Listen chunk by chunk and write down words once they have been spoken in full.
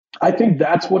I think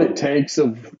that's what it takes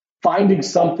of finding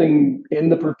something in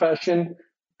the profession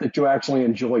that you actually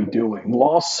enjoy doing.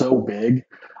 Law's so big.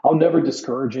 I'll never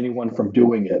discourage anyone from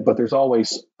doing it, but there's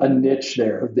always a niche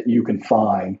there that you can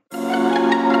find.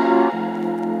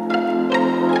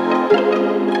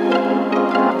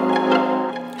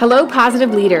 Hello,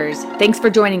 positive leaders. Thanks for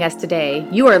joining us today.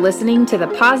 You are listening to the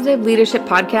Positive Leadership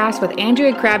Podcast with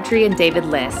Andrea Crabtree and David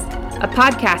List, a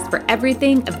podcast for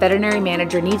everything a veterinary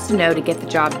manager needs to know to get the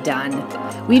job done.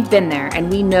 We've been there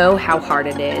and we know how hard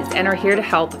it is and are here to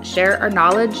help share our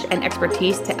knowledge and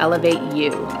expertise to elevate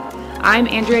you. I'm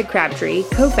Andrea Crabtree,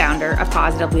 co-founder of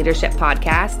Positive Leadership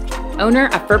Podcast, owner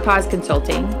of FurPos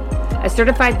Consulting, a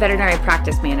certified veterinary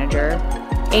practice manager,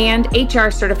 and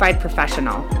HR certified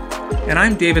professional. And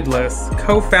I'm David List,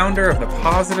 co-founder of the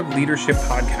Positive Leadership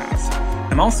Podcast.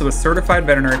 I'm also a certified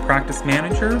veterinary practice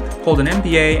manager, hold an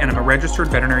MBA, and I'm a registered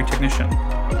veterinary technician.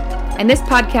 And this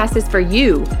podcast is for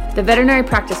you, the veterinary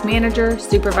practice manager,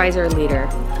 supervisor, or leader.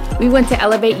 We want to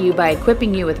elevate you by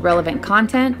equipping you with relevant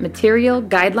content, material,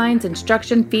 guidelines,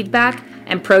 instruction, feedback,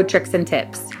 and pro tricks and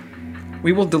tips.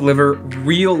 We will deliver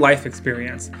real life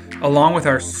experience along with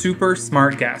our super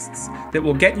smart guests that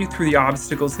will get you through the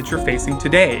obstacles that you're facing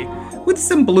today, with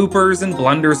some bloopers and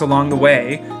blunders along the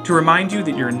way to remind you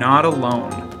that you're not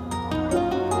alone.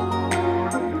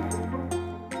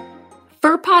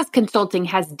 FurPos Consulting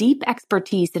has deep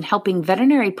expertise in helping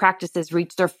veterinary practices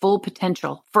reach their full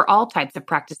potential for all types of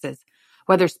practices,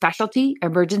 whether specialty,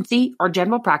 emergency, or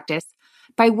general practice,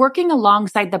 by working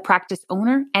alongside the practice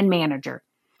owner and manager.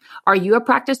 Are you a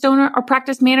practice owner or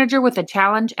practice manager with a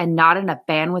challenge and not enough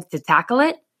bandwidth to tackle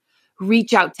it?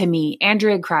 Reach out to me,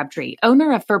 Andrea Crabtree,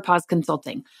 owner of FurPos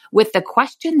Consulting, with the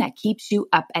question that keeps you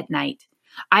up at night.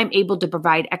 I'm able to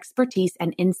provide expertise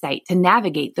and insight to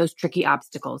navigate those tricky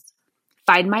obstacles.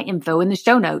 Find my info in the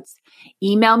show notes.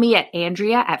 Email me at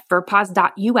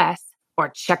andrea@furpos.us or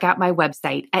check out my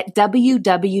website at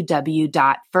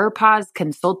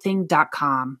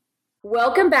www.furposconsulting.com.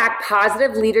 Welcome back,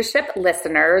 positive leadership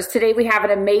listeners. Today we have an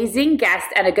amazing guest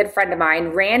and a good friend of mine,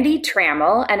 Randy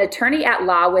Trammell, an attorney at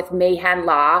law with Mahan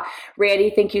Law. Randy,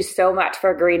 thank you so much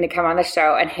for agreeing to come on the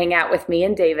show and hang out with me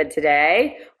and David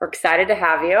today. We're excited to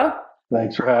have you.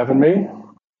 Thanks for having me.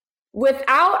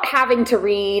 Without having to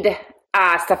read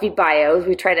stuffy bios,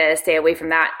 we try to stay away from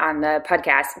that on the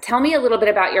podcast. Tell me a little bit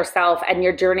about yourself and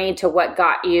your journey to what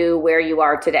got you where you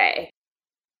are today.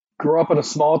 Grew up in a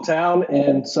small town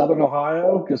in Southern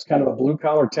Ohio, just kind of a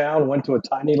blue-collar town. Went to a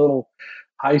tiny little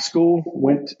high school.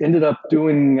 Ended up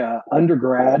doing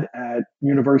undergrad at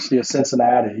University of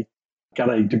Cincinnati.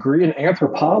 Got a degree in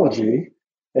anthropology.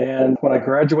 And when I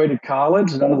graduated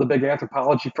college, none of the big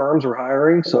anthropology firms were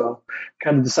hiring, so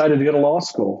kind of decided to go to law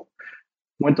school.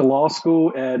 Went to law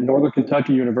school at Northern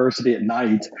Kentucky University at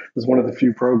night. It was one of the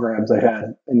few programs they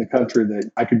had in the country that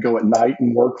I could go at night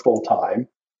and work full-time.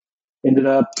 Ended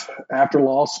up, after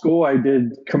law school, I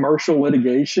did commercial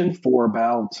litigation for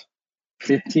about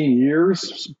 15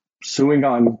 years, suing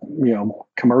on,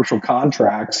 commercial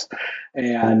contracts,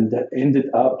 and ended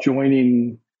up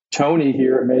joining Tony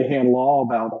here at Mahan Law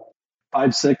about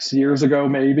 5-6 years ago,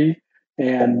 maybe.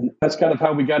 And that's kind of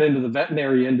how we got into the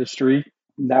veterinary industry.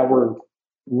 Now we're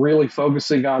really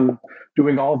focusing on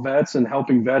doing all vets and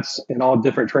helping vets in all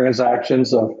different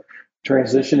transactions of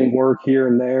transitioning work here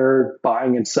and there,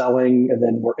 buying and selling, and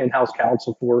then we're in-house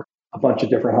counsel for a bunch of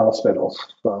different hospitals.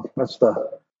 So that's the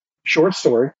short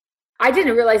story. I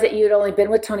didn't realize that you'd only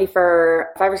been with Tony for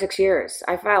 5 or 6 years.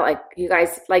 I felt like you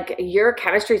guys, like your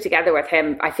chemistry together with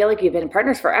him, I feel like you've been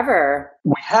partners forever.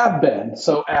 We have been.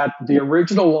 So at the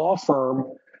original law firm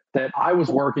that I was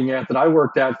working at, that I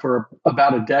worked at for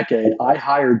about a decade, I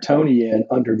hired Tony in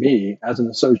under me as an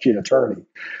associate attorney.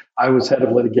 I was head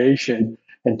of litigation.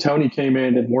 And Tony came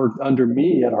in and worked under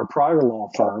me at our prior law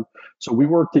firm. So we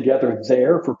worked together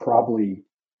there for probably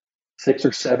 6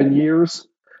 or 7 years.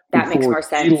 That makes more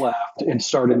sense. He left and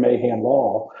started Mahan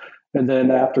Law. And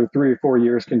then after 3 or 4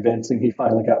 years convincing, he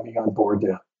finally got me on board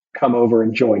to come over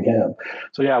and join him.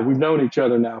 So yeah, we've known each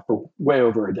other now for way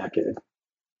over a decade.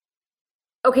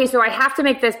 Okay, so I have to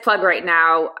make this plug right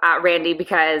now, Randy,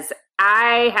 because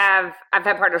I've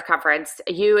had Partners Conference.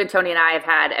 You and Tony and I have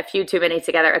had a few too many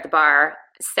together at the bar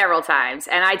several times.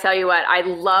 And I tell you what, I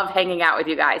love hanging out with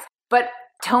you guys. But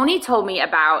Tony told me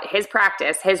about his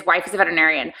practice. His wife is a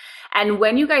veterinarian. And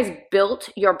when you guys built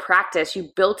your practice,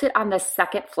 you built it on the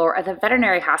second floor of the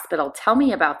veterinary hospital. Tell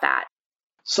me about that.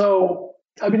 So,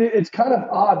 I mean, it's kind of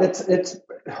odd. It's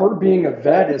her being a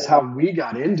vet is how we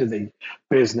got into the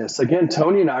business. Again,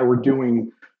 Tony and I were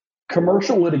doing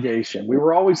commercial litigation. We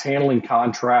were always handling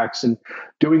contracts and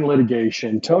doing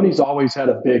litigation. Tony's always had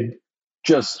a big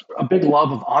just a big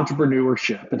love of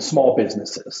entrepreneurship and small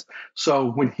businesses.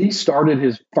 So when he started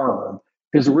his firm,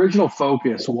 his original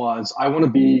focus was, I want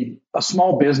to be a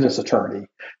small business attorney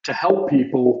to help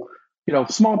people,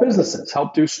 small businesses,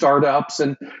 help do startups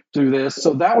and do this.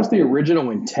 So that was the original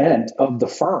intent of the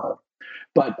firm.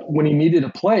 But when he needed a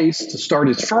place to start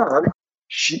his firm,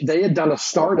 they had done a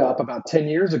startup about 10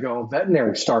 years ago, a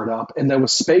veterinary startup, and there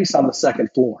was space on the second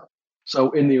floor.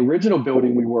 So in the original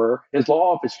building his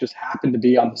law office just happened to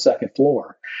be on the second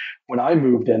floor when I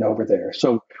moved in over there.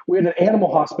 So we had an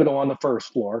animal hospital on the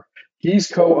first floor. He's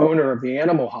co-owner of the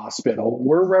animal hospital.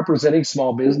 We're representing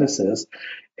small businesses,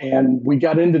 and we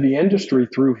got into the industry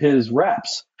through his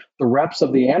reps. The reps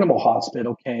of the animal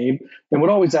hospital came and would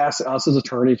always ask us as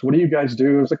attorneys, what do you guys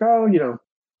do? It was like,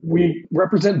 we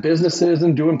represent businesses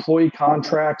and do employee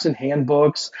contracts and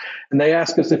handbooks. And they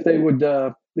asked us if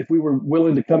we were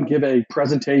willing to come give a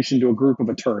presentation to a group of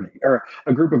attorneys or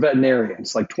a group of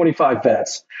veterinarians, like 25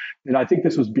 vets. And I think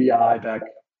this was BI back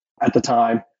at the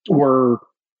time,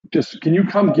 can you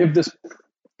come give this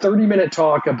 30-minute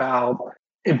talk about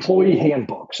employee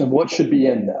handbooks and what should be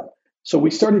in them? So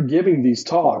we started giving these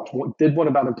talks, did one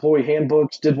about employee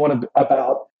handbooks, did one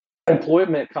about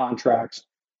employment contracts.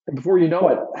 And before you know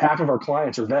it, half of our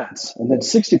clients are vets, and then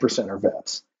 60% are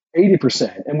vets,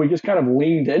 80%. And we just kind of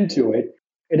leaned into it.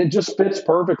 And it just fits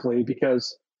perfectly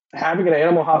because having an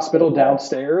animal hospital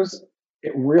downstairs,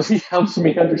 it really helps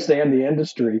me understand the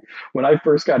industry. When I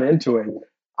first got into it,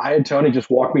 I had Tony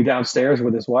just walk me downstairs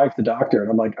with his wife, the doctor.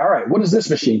 And I'm like, all right, what does this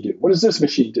machine do? What does this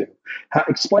machine do?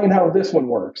 Explain how this one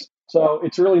works. So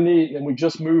it's really neat. And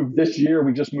this year,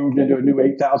 we just moved into a new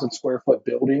 8,000 square foot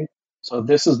building. So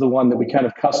this is the one that we kind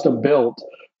of custom built.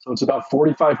 So it's about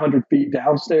 4,500 feet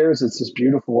downstairs. It's this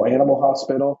beautiful animal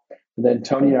hospital. And then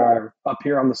Tony and I are up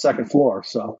here on the second floor.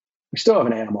 So we still have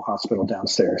an animal hospital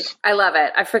downstairs. I love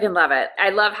it. I freaking love it. I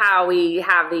love how we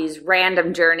have these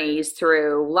random journeys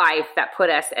through life that put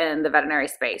us in the veterinary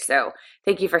space. So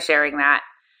thank you for sharing that.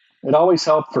 It always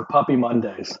helped for Puppy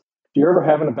Mondays. If you're ever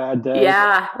having a bad day,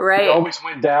 yeah, right. We always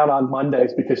went down on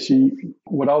Mondays because she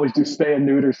would always do spay and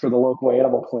neuters for the local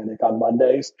animal clinic on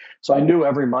Mondays. So I knew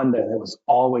every Monday there was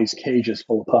always cages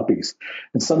full of puppies.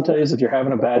 And some days if you're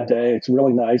having a bad day, it's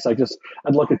really nice. I'd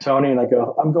look at Tony and I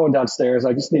go, I'm going downstairs.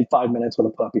 I just need 5 minutes with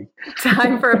a puppy.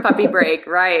 Time for a puppy break.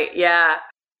 Right. Yeah.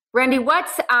 Randy,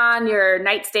 what's on your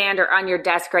nightstand or on your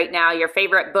desk right now? Your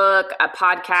favorite book, a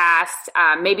podcast,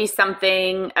 maybe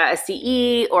something, a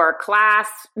CE or a class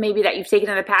maybe that you've taken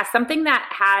in the past, something that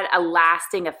had a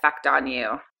lasting effect on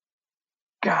you?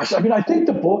 Gosh, I think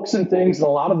the books and things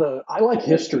and I like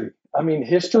history.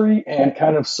 History and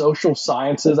kind of social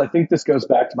sciences. I think this goes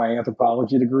back to my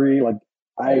anthropology degree. Like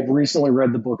I've recently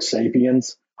read the book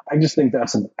Sapiens. I just think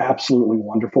that's an absolutely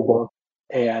wonderful book.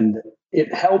 And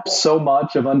it helps so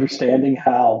much of understanding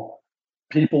how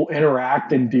people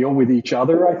interact and deal with each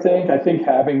other. I think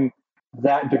having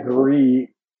that degree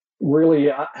really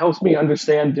helps me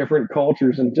understand different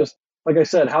cultures and just, like I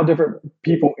said, how different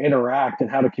people interact and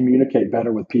how to communicate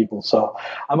better with people. So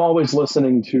I'm always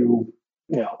listening to,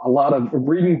 a lot of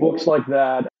reading books like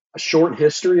that. A Short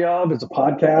History Of is a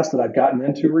podcast that I've gotten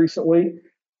into recently.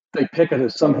 They pick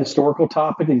some historical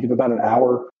topic and give about an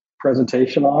hour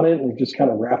presentation on it, and it just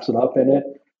kind of wraps it up in it.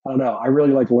 I don't know. I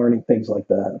really like learning things like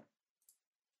that.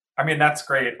 That's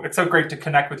great. It's so great to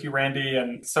connect with you, Randy,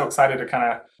 and so excited to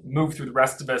kind of move through the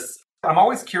rest of us. I'm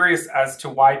always curious as to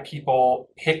why people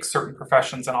pick certain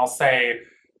professions, and I'll say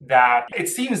that it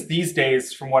seems these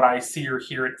days, from what I see or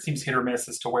hear, it seems hit or miss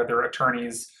as to whether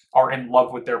attorneys are in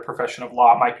love with their profession of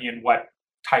law. It might be in what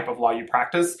type of law you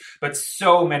practice, but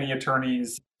so many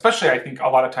attorneys, especially I think a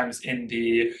lot of times in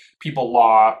the people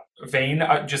law vein,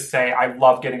 just say, I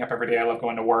love getting up every day. I love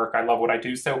going to work. I love what I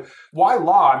do. So why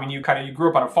law? You grew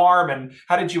up on a farm, and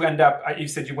how did you end up, you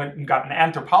said you went and got an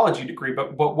anthropology degree,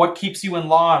 but what keeps you in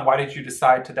law, and why did you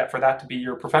decide for that to be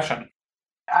your profession?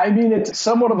 It's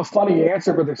somewhat of a funny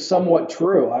answer, but it's somewhat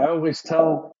true. I always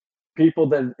tell people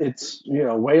that it's,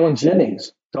 Waylon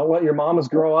Jennings, don't let your mamas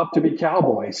grow up to be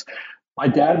cowboys. My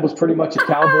dad was pretty much a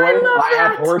cowboy. I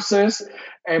had horses,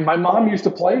 and my mom used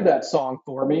to play that song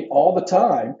for me all the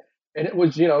time. And it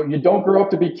was, you don't grow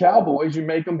up to be cowboys, you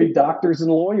make them be doctors and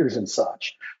lawyers and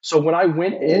such. So when I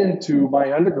went into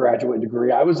my undergraduate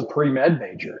degree, I was a pre-med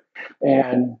major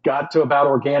and got to about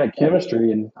organic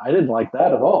chemistry, and I didn't like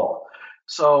that at all.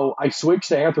 So I switched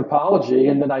to anthropology,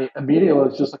 and then I immediately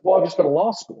was just like, well, I'll just go to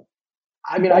law school.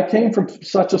 I came from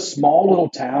such a small little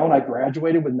town. I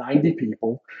graduated with 90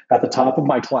 people at the top of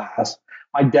my class.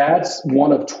 My dad's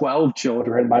one of 12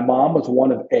 children. My mom was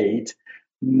one of 8.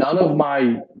 None of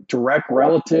my direct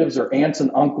relatives or aunts and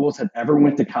uncles had ever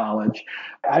went to college.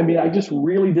 I mean, I just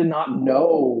really did not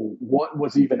know what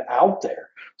was even out there.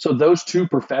 So those two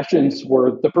professions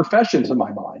were the professions in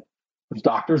my mind. It was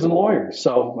doctors and lawyers.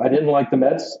 So I didn't like the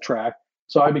meds track.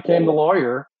 So I became the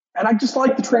lawyer. And I just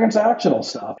like the transactional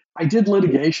stuff. I did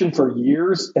litigation for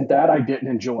years, and that I didn't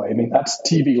enjoy. I mean, that's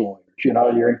TV lawyers.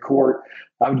 You're in court.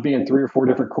 I would be in 3 or 4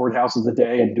 different courthouses a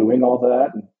day and doing all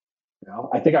that. And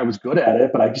I think I was good at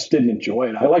it, but I just didn't enjoy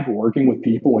it. I like working with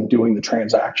people and doing the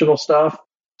transactional stuff.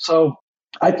 So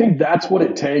I think that's what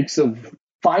it takes of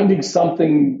finding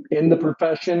something in the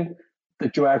profession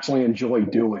that you actually enjoy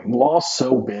doing. Law's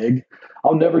so big.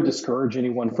 I'll never discourage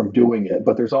anyone from doing it,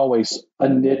 but there's always a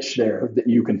niche there that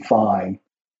you can find.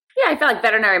 Yeah, I feel like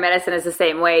veterinary medicine is the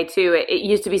same way too. It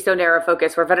used to be so narrow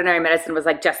focused where veterinary medicine was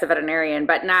like just a veterinarian,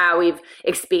 but now we've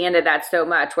expanded that so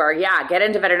much where, get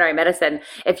into veterinary medicine.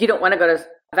 If you don't want to go to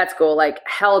vet school, like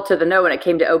hell to the no when it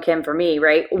came to OChem for me,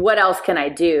 right? What else can I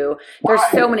do? There's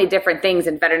so many different things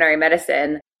in veterinary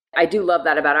medicine. I do love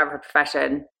that about our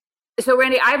profession. So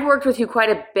Randy, I've worked with you quite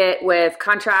a bit with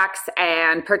contracts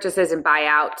and purchases and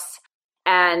buyouts.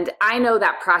 And I know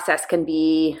that process can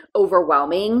be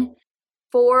overwhelming.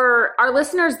 For our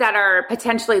listeners that are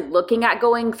potentially looking at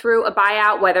going through a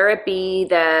buyout, whether it be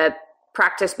the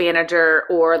practice manager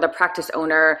or the practice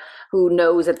owner who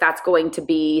knows that that's going to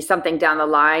be something down the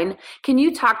line, can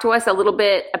you talk to us a little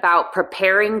bit about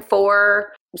preparing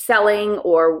for selling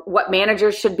or what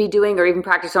managers should be doing or even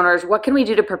practice owners? What can we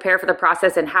do to prepare for the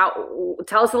process and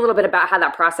tell us a little bit about how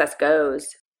that process goes?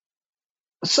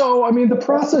 So, I mean, the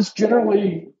process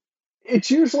generally, it's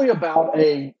usually about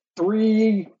a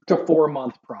 3 to 4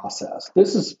 month process.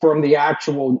 This is from the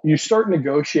you start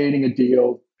negotiating a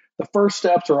deal. The first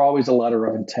steps are always a letter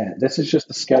of intent. This is just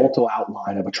the skeletal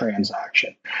outline of a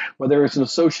transaction, whether it's an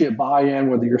associate buy-in,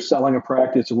 whether you're selling a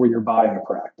practice or whether you're buying a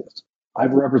practice.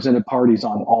 I've represented parties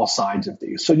on all sides of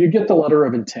these. So you get the letter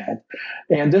of intent,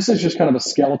 and this is just kind of a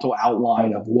skeletal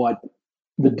outline of what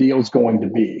the deal's going to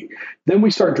be. Then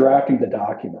we start drafting the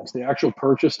documents, the actual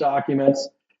purchase documents.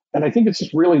 And I think it's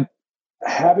just really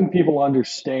having people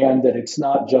understand that it's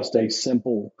not just a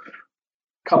simple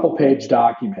couple page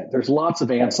document. There's lots of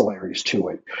ancillaries to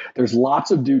it. There's lots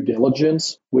of due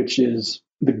diligence, which is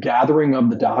the gathering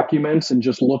of the documents and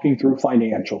just looking through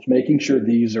financials, making sure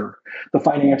the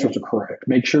financials are correct.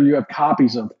 Make sure you have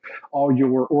copies of all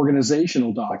your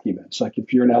organizational documents. Like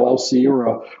if you're an LLC or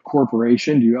a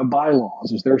corporation, do you have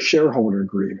bylaws? Is there a shareholder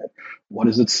agreement? What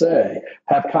does it say?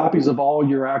 Have copies of all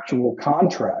your actual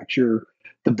contracts.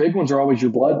 The big ones are always your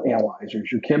blood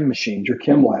analyzers, your chem machines, your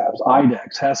chem labs,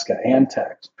 IDEX, HESCA,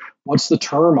 Antex. What's the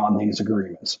term on these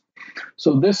agreements?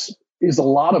 So this is a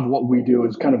lot of what we do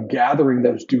is kind of gathering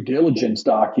those due diligence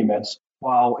documents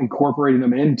while incorporating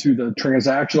them into the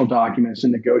transactional documents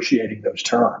and negotiating those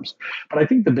terms. But I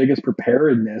think the biggest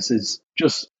preparedness is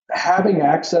just having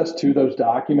access to those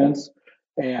documents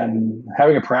and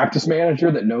having a practice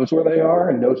manager that knows where they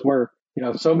are and knows where,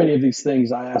 so many of these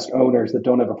things I ask owners that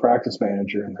don't have a practice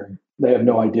manager and they have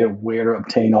no idea where to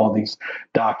obtain all these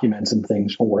documents and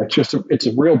things for. It's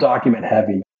a real document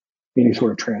heavy, any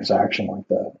sort of transaction like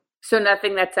that. So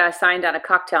nothing that's signed on a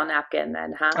cocktail napkin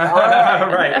then, huh?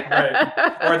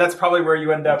 Right. Or that's probably where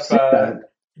you end up, sitting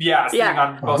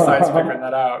on both sides figuring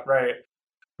that out, right?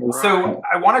 So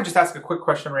I want to just ask a quick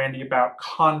question, Randy, about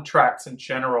contracts in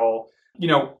general.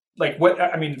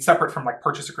 Separate from like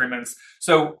purchase agreements.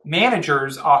 So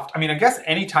managers often, I guess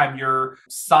anytime you're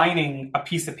signing a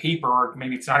piece of paper, or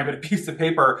maybe it's not even a piece of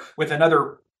paper with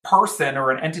another person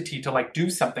or an entity to like do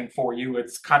something for you,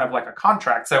 it's kind of like a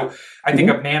contract. So I think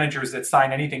of managers that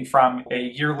sign anything from a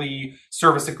yearly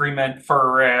service agreement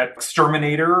for an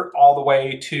exterminator all the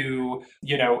way to,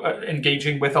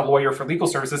 engaging with a lawyer for legal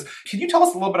services. Can you tell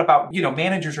us a little bit about,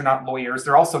 managers are not lawyers.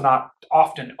 They're also not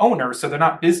often owners. So they're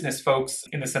not business folks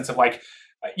in the sense of like,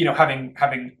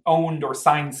 having owned or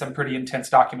signed some pretty intense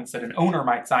documents that an owner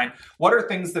might sign. What are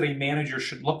things that a manager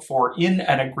should look for in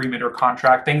an agreement or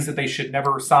contract, things that they should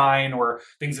never sign or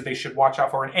things that they should watch out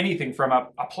for, and anything from a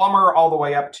plumber all the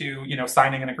way up to,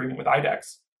 signing an agreement with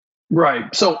IDEX?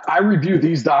 Right. So I review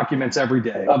these documents every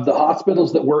day. Of the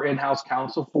hospitals that we're in-house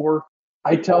counsel for,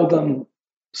 I tell them,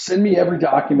 send me every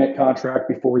document contract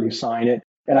before you sign it.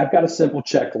 And I've got a simple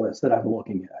checklist that I'm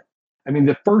looking at.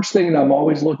 The first thing that I'm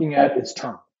always looking at is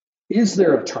term. Is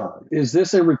there a term? Is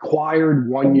this a required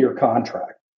 1-year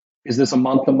contract? Is this a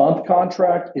month-to-month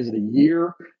contract? Is it a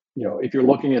year? If you're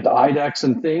looking at the IDEX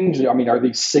and things, are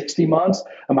these 60 months?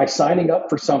 Am I signing up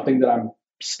for something that I'm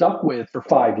stuck with for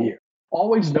 5 years?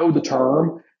 Always know the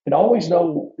term and always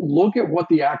look at what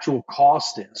the actual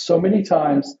cost is. So many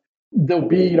times there'll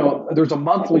be, there's a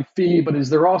monthly fee, but is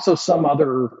there also some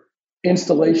other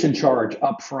installation charge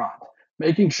up front?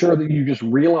 Making sure that you just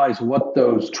realize what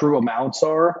those true amounts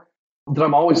are. That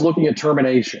I'm always looking at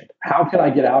termination. How can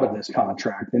I get out of this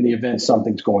contract in the event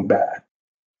something's going bad?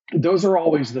 Those are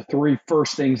always the three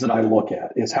first things that I look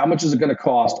at: is how much is it going to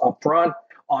cost up front,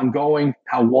 ongoing,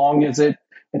 how long is it,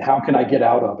 and how can I get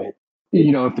out of it?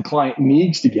 If the client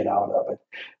needs to get out of it.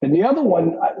 And the other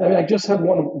one, I just had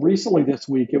one recently this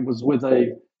week. It was with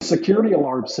a security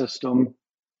alarm system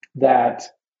that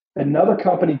another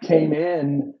company came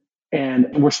in,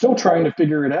 and we're still trying to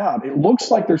figure it out. It looks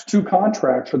like there's two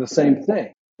contracts for the same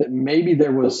thing, that maybe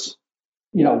there was,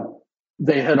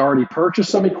 they had already purchased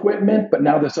some equipment, but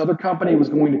now this other company was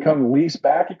going to come lease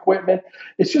back equipment.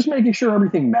 It's just making sure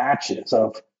everything matches.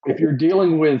 If you're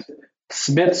dealing with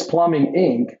Smith's Plumbing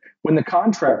Inc., when the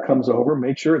contract comes over,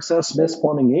 make sure it says Smith's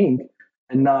Plumbing Inc.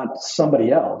 and not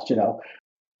somebody else.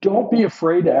 Don't be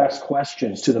afraid to ask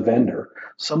questions to the vendor.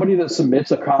 Somebody that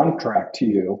submits a contract to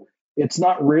you, it's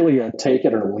not really a take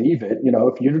it or leave it.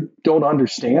 If you don't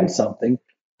understand something,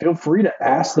 feel free to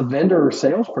ask the vendor or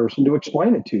salesperson to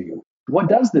explain it to you. What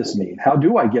does this mean? How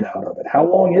do I get out of it? How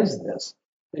long is this?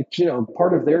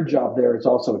 Part of their job there is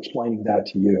also explaining that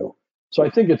to you. So I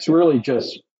think it's really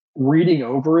just reading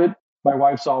over it. My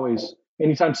wife's always,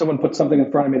 anytime someone puts something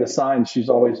in front of me to sign, she's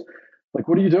always like,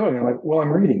 "What are you doing?" I'm like, "Well,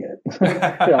 I'm reading it."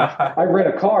 I rent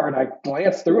a car and I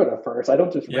glance through it at first. I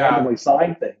don't just randomly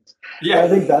sign things. Yeah. I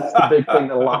think that's the big thing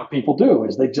that a lot of people do,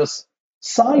 is they just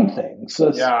sign things.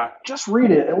 So just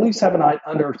read it, at least have an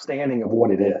understanding of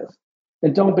what it is.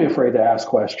 And don't be afraid to ask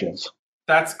questions.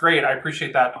 That's great. I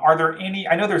appreciate that. Are there any,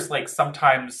 I know there's like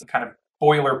sometimes kind of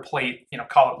boilerplate,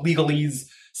 call it legalese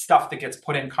stuff that gets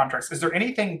put in contracts. Is there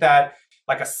anything that,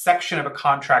 like a section of a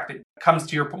contract, that comes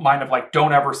to your mind of like,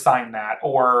 don't ever sign that,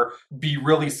 or be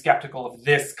really skeptical of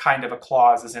this kind of a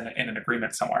clause is in an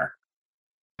agreement somewhere?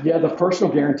 Yeah, the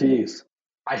personal guarantees.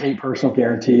 I hate personal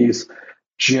guarantees.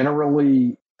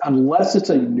 Generally, unless it's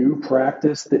a new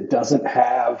practice that doesn't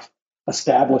have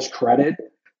established credit,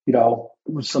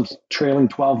 some trailing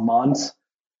 12 months,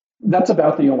 that's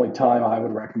about the only time I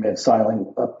would recommend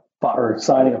signing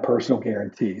a personal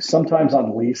guarantee. Sometimes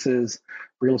on leases,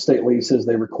 real estate leases,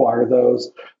 they require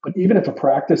those. But even if a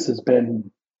practice has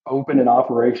been open and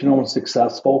operational and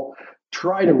successful,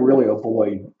 try to really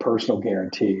avoid personal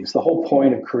guarantees. The whole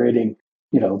point of creating,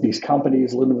 these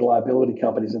companies, limited liability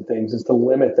companies and things, is to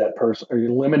limit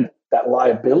that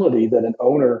liability that an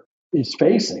owner is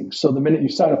facing. So the minute you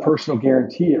sign a personal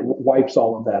guarantee, it wipes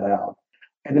all of that out.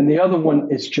 And then the other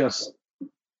one is just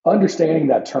understanding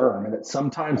that term, and that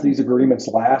sometimes these agreements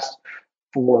last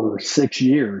for 6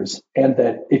 years, and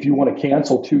that if you want to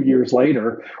cancel 2 years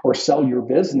later or sell your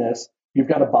business, you've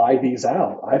got to buy these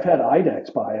out. I've had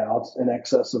IDEX buyouts in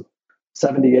excess of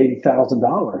 $70,000,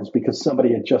 $80,000 because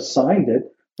somebody had just signed it.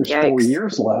 There's Yikes. 4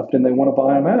 years left and they want to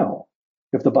buy them out.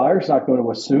 If the buyer's not going to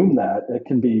assume that, it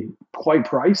can be quite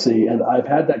pricey. And I've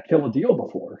had that kill a deal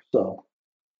before. So,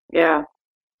 yeah.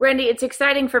 Randy, it's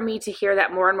exciting for me to hear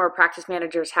that more and more practice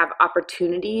managers have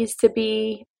opportunities to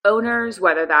be owners,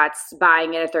 whether that's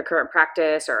buying in at their current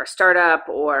practice or a startup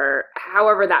or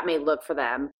however that may look for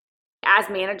them. As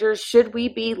managers, should we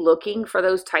be looking for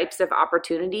those types of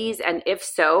opportunities? And if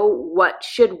so, what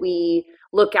should we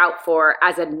look out for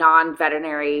as a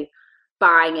non-veterinary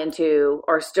buying into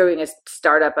or doing a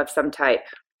startup of some type?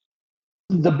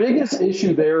 The biggest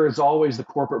issue there is always the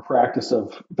corporate practice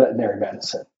of veterinary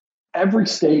medicine. Every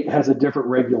state has a different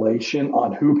regulation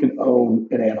on who can own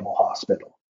an animal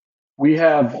hospital.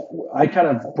 I kind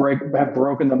of have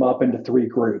broken them up into three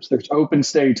groups. There's open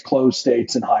states, closed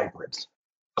states, and hybrids.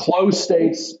 Closed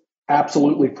states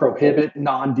absolutely prohibit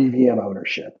non-DVM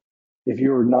ownership. If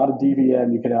you're not a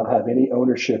DVM, you cannot have any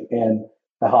ownership in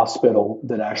a hospital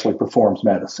that actually performs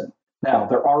medicine. Now,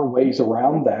 there are ways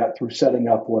around that through setting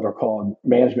up what are called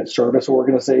management service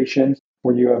organizations,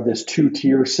 where you have this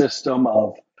two-tier system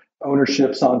of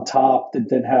ownerships on top that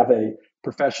then have a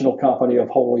professional company of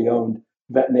wholly owned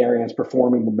veterinarians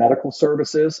performing the medical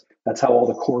services. That's how all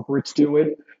the corporates do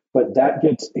it. But that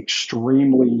gets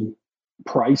extremely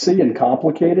pricey and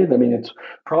complicated. I mean, it's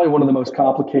probably one of the most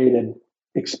complicated,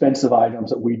 expensive items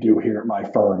that we do here at my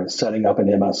firm is setting up an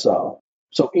MSO.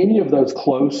 So any of those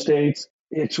closed states,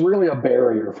 it's really a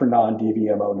barrier for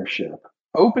non-DVM ownership.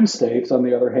 Open states, on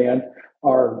the other hand,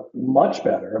 are much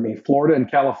better. I mean, Florida and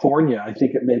California, I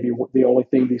think it may be the only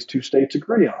thing these two states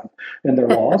agree on in their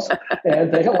laws,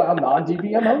 and they allow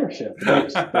non-DVM ownership.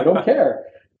 They don't care.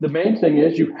 The main thing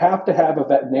is you have to have a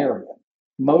veterinarian.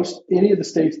 any of the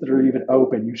states that are even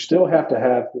open, you still have to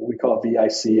have what we call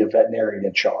VIC, a veterinarian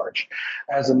in charge.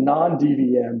 As a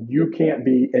non-DVM, you can't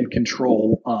be in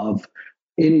control of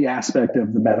any aspect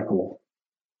of the medical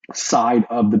side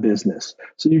of the business.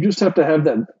 So you just have to have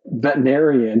that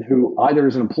veterinarian who either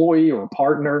is an employee or a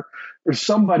partner or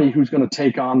somebody who's going to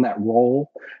take on that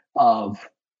role of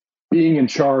being in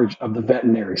charge of the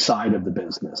veterinary side of the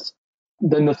business.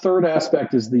 Then the third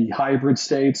aspect is the hybrid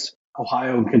states.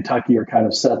 Ohio and Kentucky are kind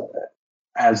of set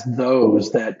as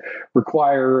those that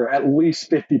require at least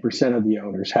 50% of the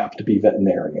owners have to be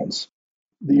veterinarians.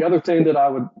 The other thing that I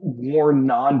would warn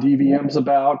non-DVMs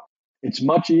about, it's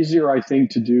much easier, I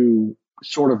think, to do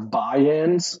sort of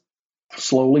buy-ins,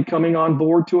 slowly coming on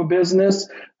board to a business,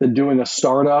 than doing a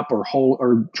startup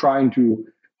or trying to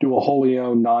do a wholly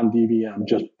owned non-DVM,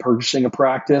 just purchasing a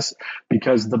practice,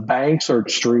 because the banks are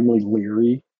extremely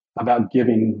leery about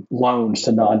giving loans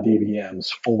to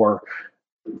non-DVMs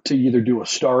to either do a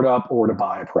startup or to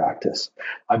buy a practice.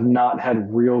 I've not had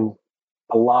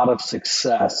a lot of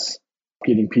success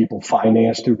getting people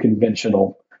financed through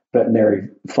conventional veterinary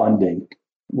funding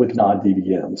with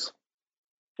non-DVMs.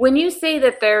 When you say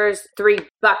that there's three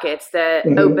buckets, the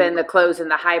open, the closed, and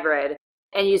the hybrid,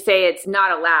 and you say it's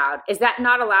not allowed, is that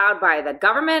not allowed by the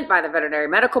government, by the veterinary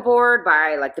medical board,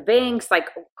 by like the banks? Like,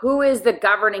 who is the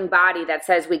governing body that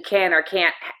says we can or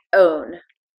can't own?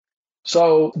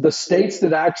 So the states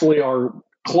that actually are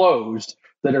closed,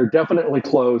 that are definitely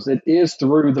closed, it is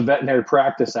through the Veterinary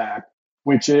Practice Act,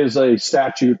 which is a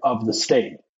statute of the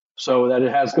state. So that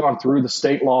it has gone through the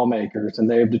state lawmakers and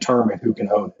they have determined who can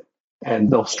own it. And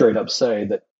they'll straight up say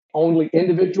that only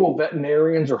individual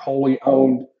veterinarians or wholly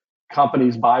owned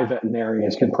companies by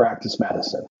veterinarians can practice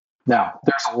medicine. Now,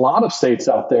 there's a lot of states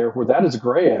out there where that is a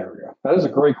gray area. That is a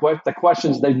great question. The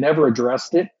question is they've never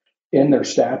addressed it in their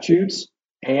statutes,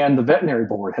 and the veterinary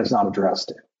board has not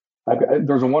addressed it.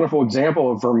 There's a wonderful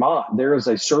example of Vermont. There is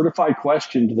a certified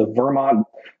question to the Vermont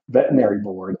Veterinary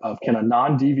Board of, can a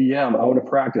non-DVM own a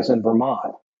practice in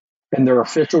Vermont? And their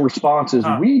official response is,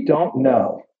 we don't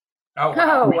know. Oh,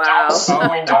 wow.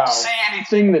 We don't see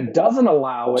anything that doesn't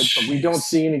allow it, but we don't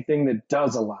see anything that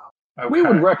does allow it. We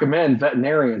would recommend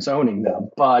veterinarians owning them,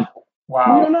 but we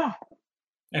don't know.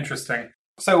 Interesting.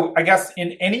 So I guess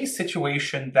in any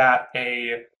situation that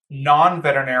a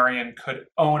non-veterinarian could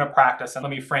own a practice, and let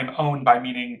me frame own by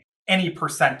meaning any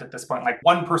percent at this point, like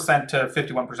 1% to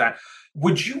 51%.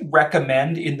 Would you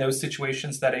recommend in those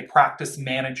situations that a practice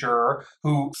manager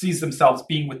who sees themselves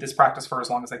being with this practice for as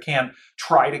long as they can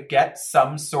try to get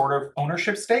some sort of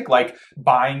ownership stake, like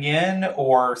buying in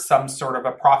or some sort of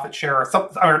a profit share,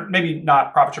 or maybe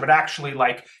not profit share, but actually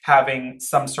like having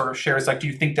some sort of shares? Like, do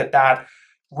you think that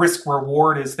risk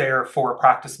reward is there for a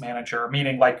practice manager?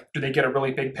 Meaning, like, do they get a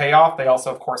really big payoff? They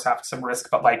also, of course, have some risk,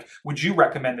 but like, would you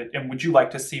recommend it? And would you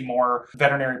like to see more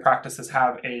veterinary practices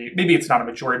have maybe it's not a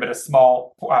majority, but a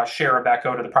small share of that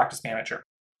go to the practice manager?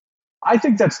 I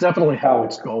think that's definitely how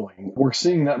it's going. We're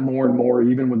seeing that more and more,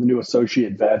 even with the new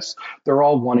associate vets. They're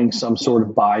all wanting some sort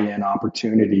of buy-in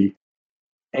opportunity.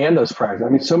 And those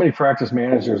practice, so many practice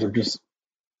managers are just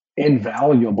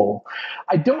invaluable.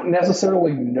 I don't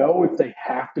necessarily know if they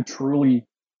have to truly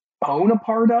own a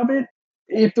part of it,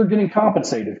 if they're getting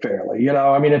compensated fairly.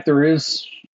 If there is,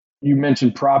 you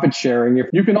mentioned profit sharing, if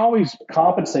you can always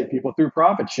compensate people through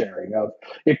profit sharing.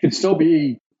 It could still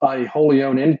be a wholly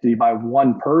owned entity by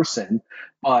one person,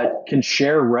 but can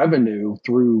share revenue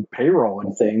through payroll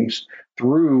and things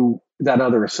through that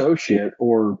other associate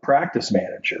or practice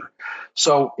manager.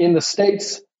 So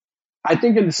I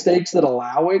think in the states that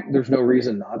allow it, there's no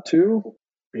reason not to.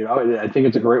 I think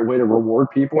it's a great way to reward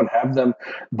people and have them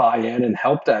buy in and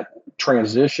help that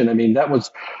transition. That was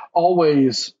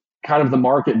always kind of the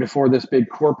market before this big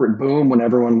corporate boom when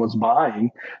everyone was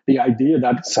buying. The idea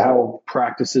that's how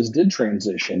practices did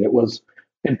transition. It was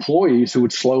employees who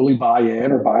would slowly buy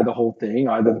in or buy the whole thing.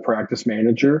 Either the practice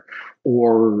manager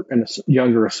or a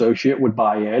younger associate would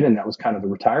buy in, and that was kind of the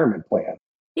retirement plan.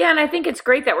 Yeah, and I think it's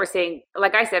great that we're seeing,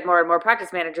 like I said, more and more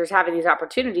practice managers having these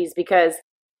opportunities because,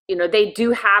 they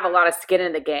do have a lot of skin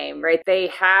in the game, right? They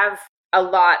have a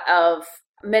lot of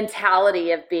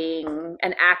mentality of being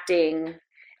and acting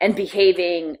and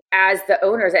behaving as the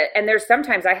owners. And there's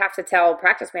sometimes I have to tell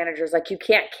practice managers, like, you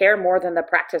can't care more than the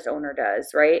practice owner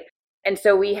does, right? And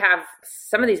so we have,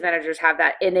 some of these managers have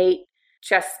that innate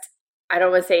I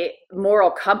don't want to say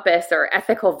moral compass or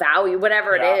ethical value,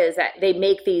 whatever it is, that they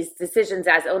make these decisions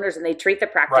as owners and they treat the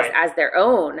practice as their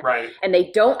own. Right. And they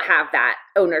don't have that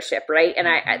ownership, right? And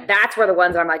I that's where the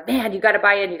ones I'm like, man, you got to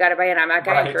buy in. I'm not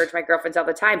going to encourage my girlfriends all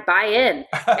the time, buy in.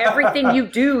 Everything you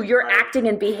do, you're acting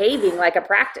and behaving like a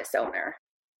practice owner.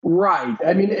 Right.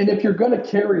 I mean, and if you're going to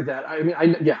carry that, I mean,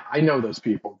 I know those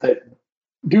people that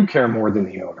do care more than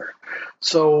the owner.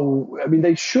 So, I mean,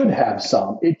 they should have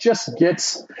some. It just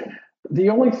gets the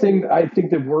only thing I think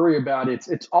that worry about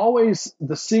it's always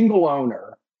the single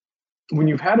owner. When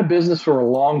you've had a business for a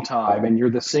long time and you're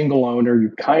the single owner,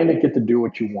 you kind of get to do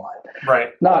what you want. Right.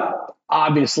 Not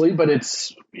obviously, but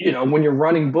it's, when you're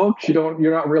running books,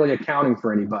 you're not really accounting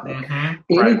for anybody.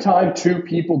 Mm-hmm. Anytime two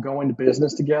people go into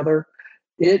business together,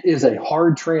 it is a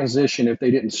hard transition if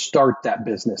they didn't start that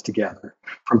business together.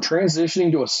 From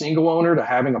transitioning to a single owner to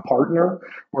having a partner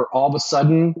where all of a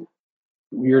sudden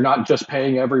you're not just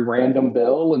paying every random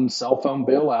bill and cell phone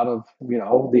bill out of,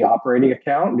 the operating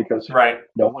account because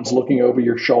no one's looking over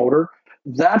your shoulder.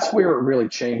 That's where it really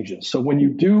changes. So when you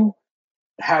do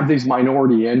have these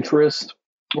minority interests,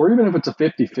 or even if it's a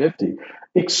 50-50,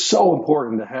 it's so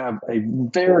important to have a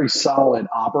very solid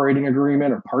operating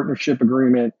agreement or partnership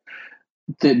agreement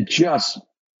that just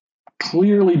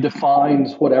clearly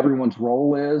defines what everyone's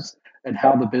role is and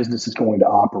how the business is going to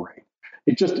operate.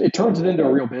 It turns it into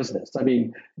a real business. I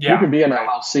mean, you can be an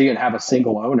LLC and have a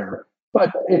single owner,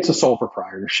 but it's a sole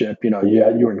proprietorship.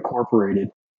 You're incorporated,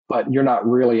 but you're not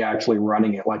really actually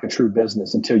running it like a true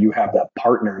business until you have that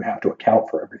partner and have to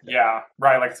account for everything. Yeah,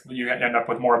 right. Like you end up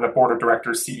with more of the board of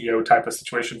directors, CEO type of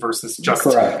situation versus just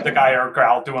the guy or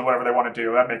gal doing whatever they want to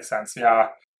do. That makes sense. Yeah.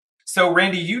 So,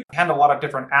 Randy, you handle a lot of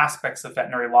different aspects of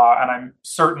veterinary law, and I'm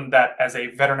certain that as a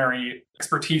veterinary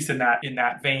expertise in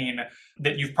that vein,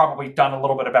 that you've probably done a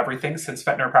little bit of everything since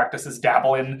veterinary practices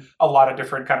dabble in a lot of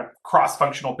different kind of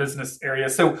cross-functional business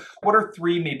areas. So, what are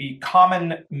 3 maybe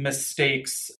common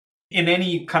mistakes in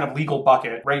any kind of legal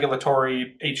bucket,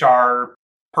 regulatory, HR,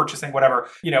 purchasing, whatever,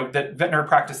 that veterinary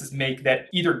practices make that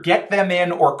either get them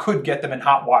in or could get them in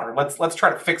hot water? Let's try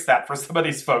to fix that for some of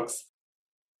these folks.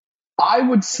 I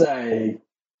would say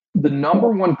the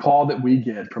number one call that we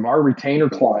get from our retainer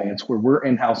clients where we're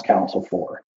in-house counsel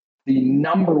for, the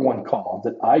number one call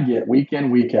that I get week in,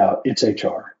 week out, it's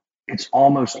HR. It's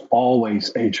almost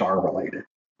always HR related.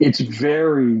 It's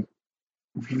very,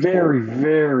 very,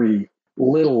 very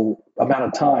little amount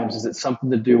of times is it something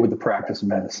to do with the practice of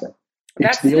medicine.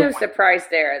 That's no surprise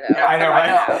there, though. Yeah, I know.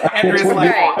 Andrew's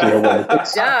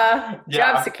like,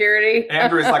 job security.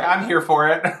 Andrew's like, I'm here for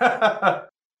it.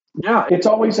 Yeah, it's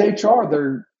always HR.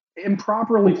 They're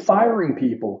improperly firing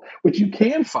people, which you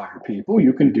can fire people.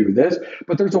 You can do this,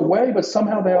 but there's a way, but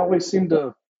somehow they always seem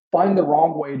to find the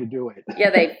wrong way to do it. Yeah,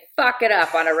 they fuck it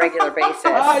up on a regular basis.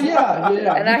 Yeah.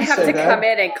 And I have to come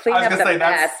in and clean up the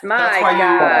mess. My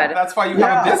God. That's why you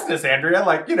have a business, Andrea.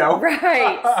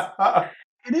 Right.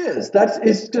 It is.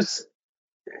 It's just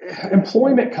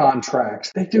employment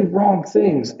contracts. They do wrong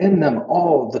things in them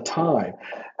all the time.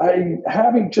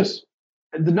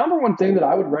 The number one thing that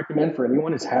I would recommend for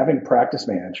anyone is having a practice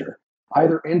manager,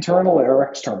 either internal or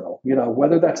external,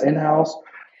 whether that's in-house.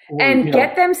 And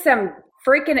get them some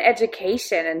freaking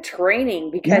education and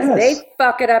training because they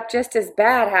fuck it up just as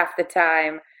bad half the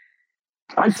time.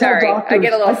 I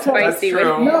get a little spicy. But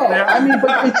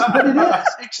it is.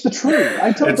 It's the truth.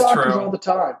 I tell doctors all the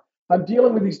time. I'm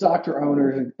dealing with these doctor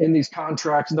owners in these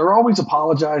contracts, and they're always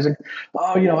apologizing.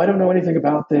 Oh, I don't know anything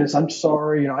about this. I'm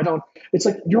sorry. I don't. It's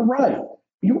like, you're right.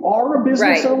 You are a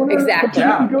business owner. Exactly. But you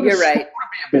can go to school to be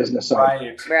a business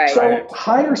owner. Right. So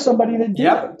hire somebody to do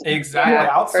it.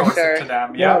 Exactly. Outsource it to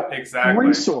them. Exactly.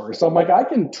 Resource. I'm like, I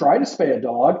can try to spay a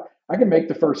dog. I can make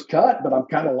the first cut, but I'm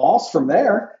kind of lost from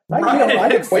there. I can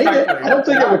wait it. I don't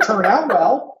think it would turn out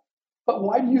well. But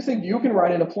why do you think you can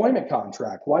write an employment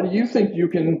contract? Why do you think you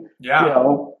can,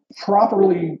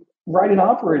 properly write an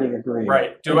operating agreement?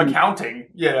 Right. Do accounting,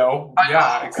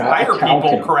 hire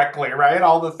people correctly, right?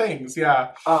 All the things.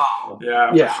 Yeah. Oh,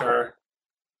 for sure.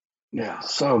 Yeah.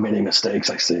 So many mistakes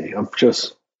I see. I'm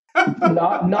just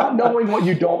not knowing what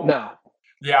you don't know.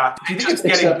 Yeah. Do you think it's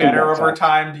getting better over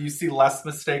time? Do you see less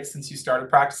mistakes since you started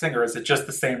practicing, or is it just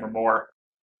the same or more?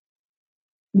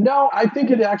 No, I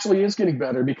think it actually is getting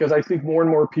better because I think more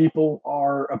and more people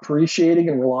are appreciating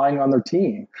and relying on their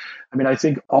team. I mean, I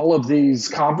think all of these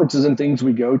conferences and things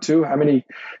we go to, how many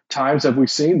times have we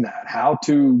seen that? How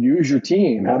to use your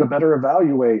team, how to better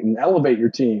evaluate and elevate your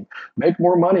team, make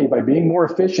more money by being more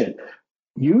efficient.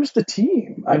 Use the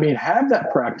team. I mean, have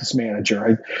that practice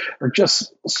manager or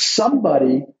just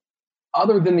somebody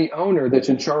other than the owner that's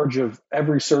in charge of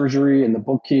every surgery and the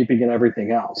bookkeeping and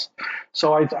everything else.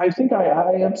 So I think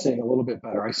I am seeing a little bit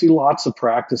better. I see lots of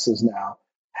practices now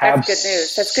have That's good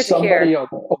news. That's good somebody to hear.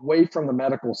 away from the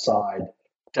medical side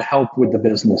to help with the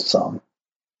business some.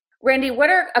 Randy, what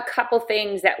are a couple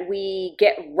things that we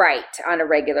get right on a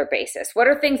regular basis? What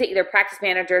are things that either practice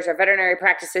managers or veterinary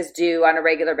practices do on a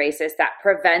regular basis that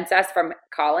prevents us from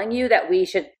calling you that we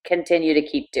should continue to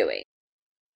keep doing?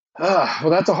 Well,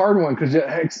 that's a hard one because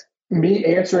it's me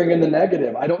answering in the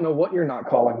negative. I don't know what you're not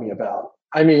calling me about.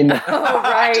 I mean, oh,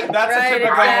 right, that's right, a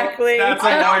typical, exactly. That's a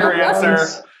lawyer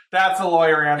answer. That's a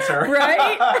lawyer answer.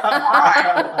 Right?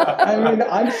 I mean,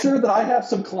 I'm sure that I have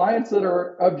some clients that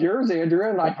are of yours, Andrea,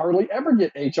 and I hardly ever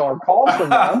get HR calls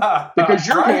from them because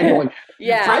you're handling it.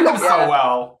 Yeah. You train them so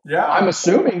well. Yeah. I'm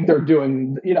assuming they're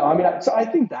doing, so I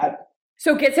think that.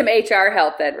 So get some HR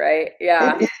help then, right?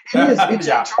 Yeah. It's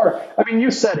HR. I mean,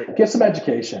 you said it. Get some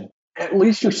education. At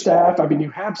least your staff. I mean,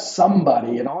 you have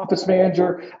somebody, an office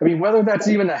manager. I mean, whether that's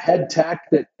even a head tech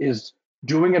that is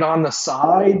doing it on the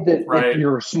side, that if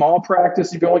you're a small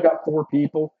practice, you've only got 4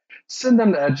 people, send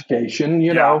them to education,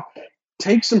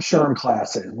 take some SHRM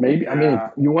classes. Maybe, I mean, if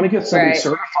you want to get somebody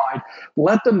certified,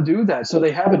 let them do that so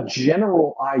they have a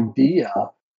general idea,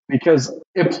 because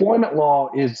employment law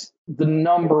is the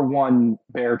number one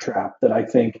bear trap that I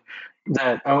think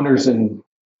that owners and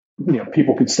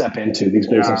people could step into, these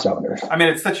business owners. I mean,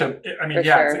 it's such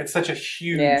a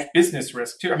huge business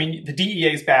risk too. I mean, the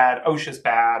DEA is bad, OSHA's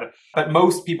bad, but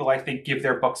most people, I think, give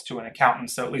their books to an accountant.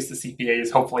 So at least the CPA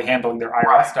is hopefully handling their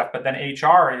IRS stuff. But then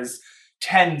HR is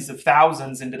tens of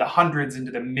thousands into the hundreds,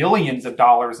 into the millions of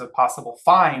dollars of possible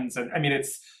fines. And I mean,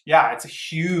 it's a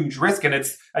huge risk. And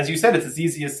it's, as you said, it's as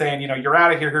easy as saying, you're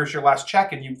out of here, here's your last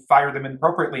check, and you fire them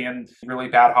inappropriately in really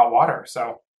bad hot water.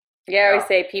 So. Yeah, I always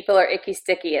say people are icky,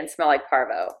 sticky, and smell like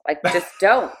parvo. Like, just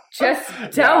don't. Just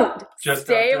don't. Just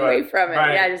stay don't away from it.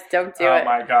 Right. Yeah, just don't do it. Oh,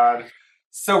 my God.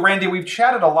 So, Randy, we've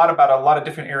chatted a lot about a lot of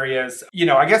different areas.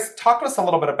 I guess talk to us a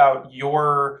little bit about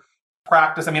your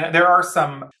practice. I mean, there are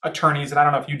some attorneys, and I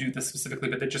don't know if you do this specifically,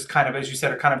 but that just kind of, as you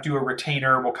said, kind of do a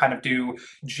retainer, will kind of do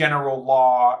general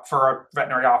law for a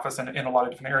veterinary office in a lot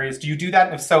of different areas. Do you do that?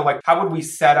 And if so, how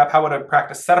would a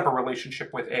practice set up a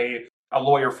relationship with a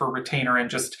lawyer for retainer, and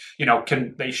just,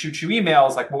 can they shoot you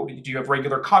emails? Do you have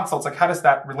regular consults? How does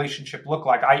that relationship look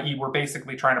like? I.e., we're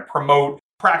basically trying to promote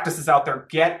practices out there,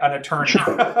 get an attorney.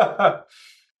 Sure.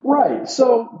 Right.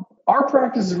 So our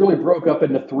practice is really broke up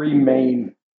into 3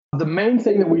 main. The main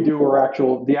thing that we do are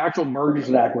the actual mergers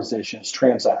and acquisitions,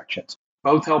 transactions,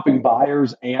 both helping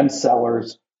buyers and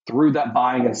sellers through that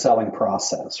buying and selling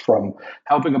process, from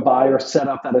helping a buyer set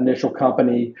up that initial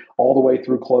company all the way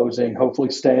through closing,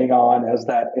 hopefully staying on as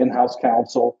that in-house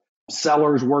counsel,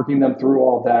 sellers working them through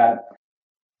all that.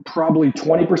 Probably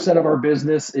 20% of our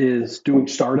business is doing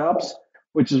startups,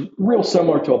 which is real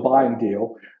similar to a buying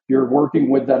deal. You're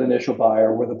working with that initial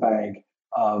buyer, with a bank,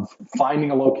 of finding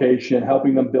a location,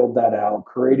 helping them build that out,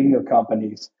 creating their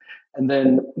companies. And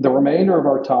then the remainder of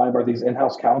our time are these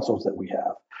in-house counsels that we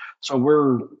have.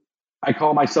 So I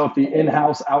call myself the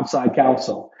in-house outside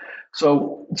counsel.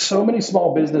 So many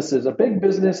small businesses, a big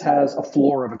business has a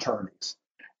floor of attorneys.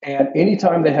 And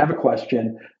anytime they have a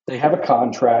question, they have a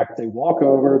contract, they walk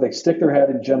over, they stick their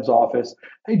head in Jim's office.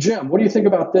 Hey, Jim, what do you think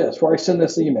about this before I send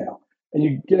this email? And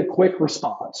you get a quick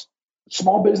response.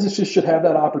 Small businesses should have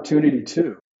that opportunity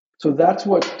too. So that's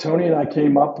what Tony and I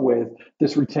came up with,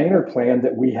 this retainer plan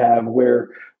that we have, where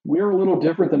we're a little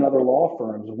different than other law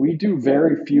firms. We do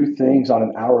very few things on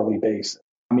an hourly basis.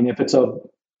 I mean, if it's a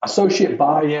associate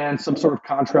buy-in, some sort of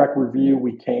contract review,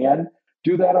 we can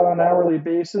do that on an hourly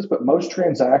basis, but most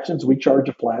transactions, we charge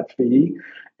a flat fee.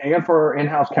 And for our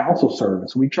in-house counsel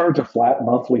service, we charge a flat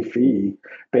monthly fee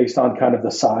based on kind of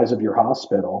the size of your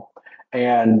hospital.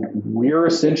 And we're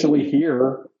essentially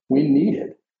here when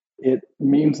needed. It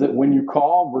means that when you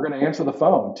call, we're going to answer the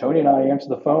phone. Tony and I answer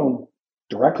the phone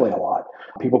directly a lot.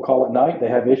 People call at night, they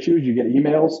have issues, you get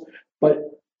emails, but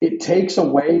it takes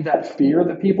away that fear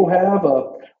that people have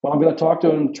of, well, I'm going to talk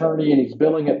to an attorney and he's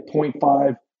billing at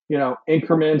 0.5,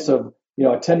 increments of, a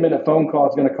 10-minute phone call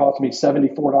is going to cost me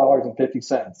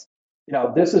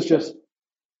 $74.50. This is just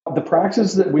the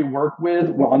practices that we work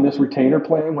with on this retainer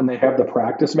plan. When they have the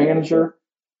practice manager,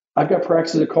 I've got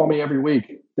practices that call me every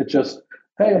week that just,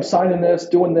 hey, I'm signing this,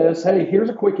 doing this. Hey, here's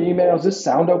a quick email. Does this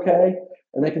sound okay?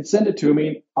 And they can send it to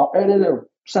me. I'll edit it.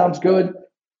 Sounds good.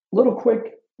 Little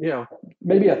quick,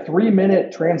 maybe a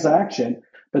 3-minute transaction,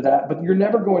 but you're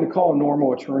never going to call a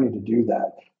normal attorney to do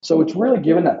that. So it's really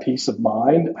giving that peace of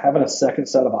mind, having a second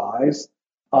set of eyes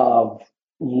of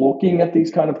looking at these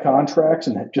kind of contracts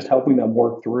and just helping them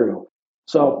work through.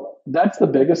 So that's the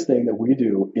biggest thing that we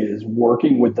do, is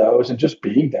working with those and just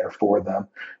being there for them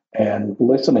and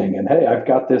listening. And, hey, I've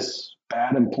got this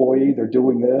bad employee. They're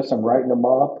doing this. I'm writing them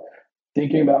up,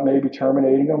 thinking about maybe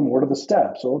terminating them. What are the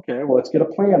steps? Okay, well, let's get a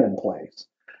plan in place.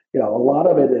 a lot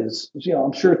of it is,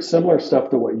 I'm sure it's similar stuff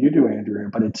to what you do, Andrea,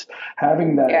 but it's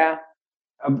having that, Yeah.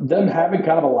 them having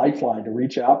kind of a lifeline to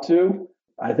reach out to.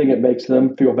 I think it makes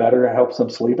them feel better. It helps them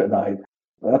sleep at night.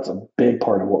 That's a big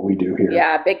part of what we do here.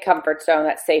 Yeah, big comfort zone,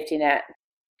 that safety net.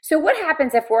 So what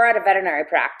happens if we're at a veterinary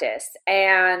practice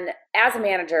and as a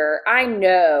manager, I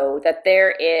know that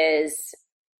there is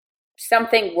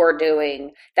something we're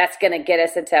doing that's going to get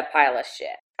us into a pile of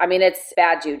shit. I mean, it's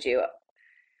bad juju.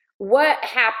 What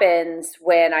happens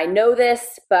when I know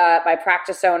this, but my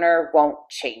practice owner won't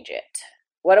change it?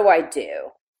 What do I do?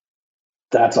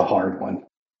 That's a hard one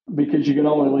because you can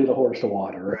only lead a horse to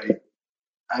water, right?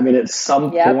 I mean, at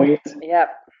some point,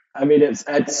 I mean, it's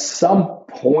at some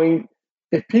point,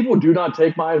 if people do not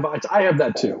take my advice, I have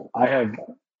that too. I've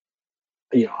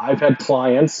had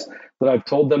clients that I've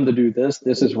told them to do this.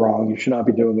 This is wrong. You should not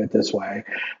be doing it this way.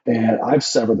 And I've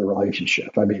severed the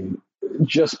relationship. I mean,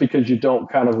 just because you don't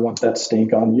kind of want that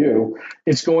stink on you,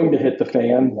 it's going to hit the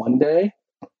fan one day.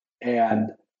 And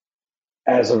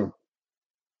as a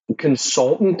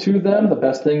consultant to them, the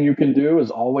best thing you can do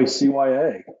is always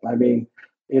CYA. I mean,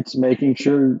 it's making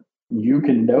sure you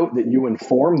can note that you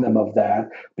inform them of that,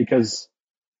 because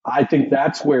I think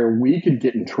that's where we could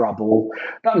get in trouble.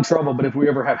 Not in trouble, but if we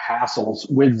ever have hassles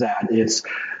with that,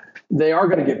 they are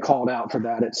going to get called out for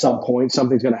that at some point.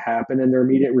 Something's going to happen, and their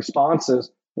immediate response is,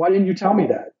 "Why didn't you tell me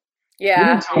that?"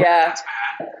 Yeah, yeah.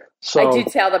 So I do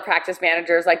tell the practice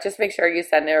managers, like, just make sure you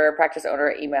send their practice owner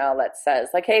an email that says,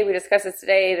 like, "Hey, we discussed this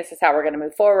today. This is how we're going to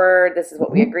move forward. This is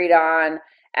what we agreed on.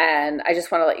 And I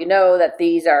just want to let you know that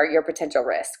these are your potential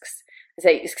risks."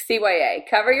 Say, CYA,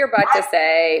 cover your butt to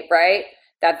say, right,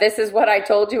 that this is what I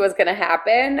told you was going to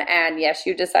happen. And yes,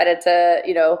 you decided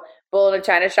to, bull in a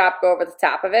china shop, go over the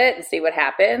top of it and see what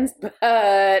happens.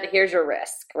 But here's your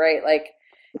risk, right? Like,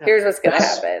 here's what's going to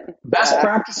happen. Best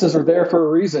practices are there for a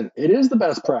reason. It is the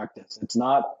best practice. It's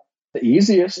not the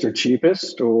easiest or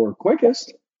cheapest or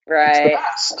quickest. Right.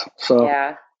 It's the best.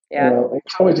 So,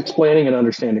 it's always explaining and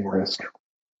understanding risk.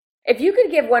 If you could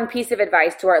give one piece of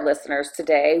advice to our listeners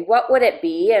today, what would it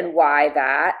be and why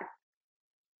that?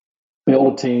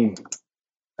 Build a team.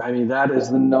 I mean, that is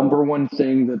the number one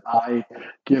thing that I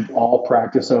give all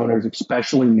practice owners,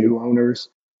 especially new owners.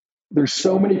 There's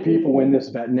so many people in this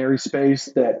veterinary space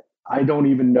that I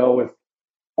don't even know if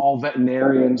all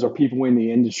veterinarians or people in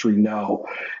the industry know.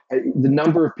 The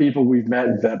number of people we've met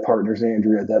in Vet Partners,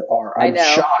 Andrea, that are, I'm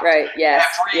shocked. Right. Yes.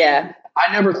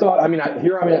 I never thought, I'm in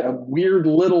a weird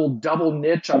little double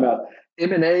niche. I'm a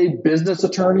M&A business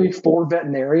attorney for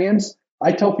veterinarians.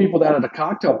 I tell people that at a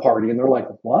cocktail party and they're like,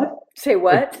 "What? Say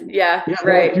what?" Yeah,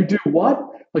 right. Like, you do what?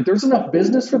 Like, there's enough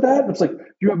business for that? It's like,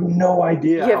 you have no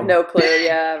idea. You have no clue.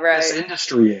 Yeah, right. This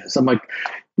industry is. I'm like,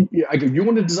 you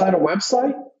want to design a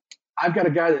website? I've got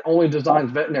a guy that only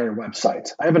designs veterinary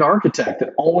websites. I have an architect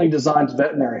that only designs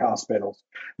veterinary hospitals.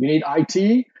 You need IT,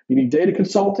 you need data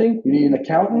consulting, you need an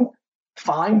accountant.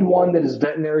 Find one that is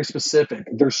veterinary specific.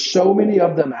 There's so many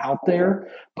of them out there,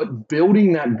 but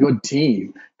building that good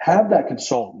team, have that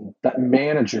consultant, that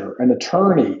manager, an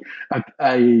attorney, a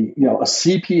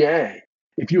CPA.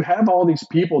 If you have all these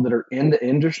people that are in the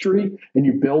industry and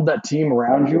you build that team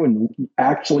around you and you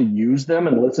actually use them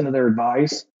and listen to their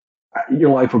advice, your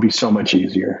life will be so much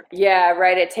easier. Yeah,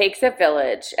 right. It takes a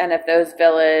village. And if those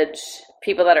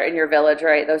people that are in your village,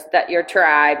 right, your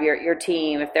tribe, your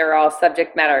team, if they're all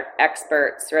subject matter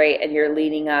experts, right, and you're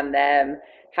leaning on them,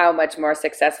 how much more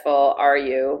successful are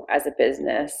you as a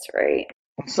business, right?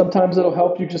 Sometimes it'll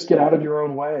help you just get out of your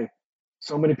own way.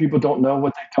 So many people don't know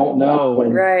what they don't know.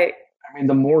 And right. I mean,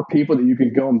 the more people that you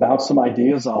can go and bounce some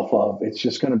ideas off of, it's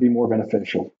just going to be more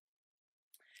beneficial.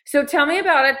 So tell me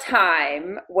about a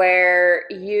time where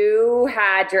you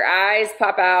had your eyes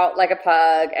pop out like a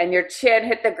pug and your chin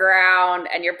hit the ground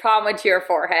and your palm went to your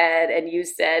forehead and you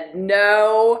said,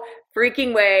 "No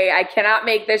freaking way. I cannot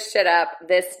make this shit up.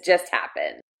 This just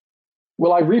happened."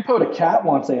 Well, I repoed a cat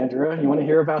once, Andrea. You want to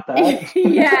hear about that?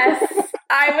 Yes,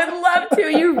 I would love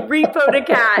to. You repoed a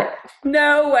cat.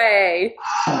 No way.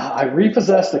 I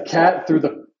repossessed a cat through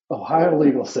the Ohio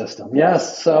legal system.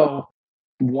 Yes. So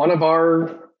one of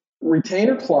our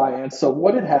retainer clients. So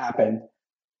what had happened?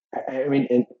 I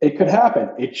mean, it could happen.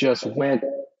 It just went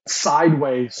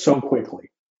sideways so quickly.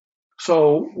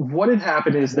 So what had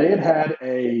happened is they had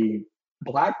a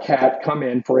black cat come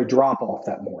in for a drop off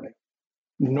that morning.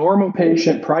 Normal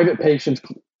patient, private patient's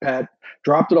pet,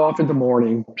 dropped it off in the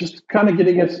morning, just kind of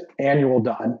getting its annual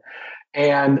done.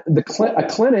 And a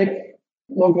clinic,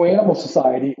 local animal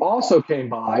society, also came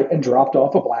by and dropped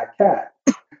off a black cat.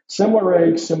 Similar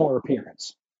age, similar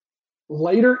appearance.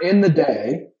 Later in the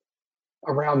day,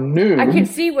 around noon. I can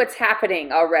see what's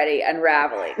happening already,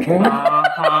 unraveling. Oh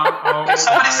my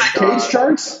Cage God.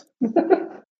 charts.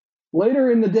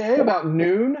 Later in the day, about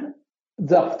noon,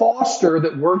 the foster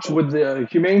that works with the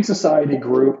Humane Society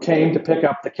group came to pick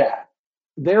up the cat,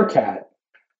 their cat.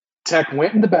 Tech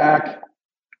went in the back,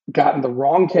 got in the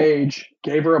wrong cage,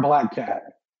 gave her a black cat.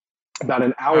 About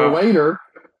an hour later,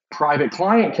 private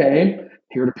client came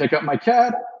here to pick up my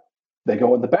cat. They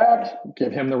go in the back,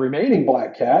 give him the remaining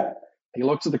black cat. He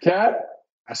looks at the cat.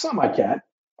 That's not my cat.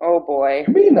 Oh boy.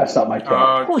 What do you mean that's not my cat?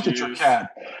 Oh, Of course it's your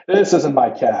cat. This isn't my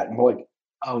cat. And we're like,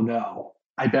 oh no,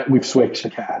 I bet we've switched the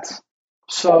cats.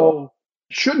 So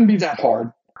shouldn't be that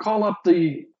hard. Call up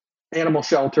the animal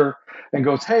shelter and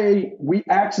goes, hey, we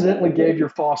accidentally gave your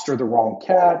foster the wrong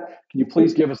cat. Can you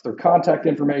please give us their contact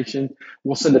information?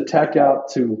 We'll send a tech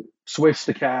out to switch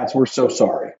the cats. We're so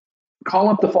sorry. Call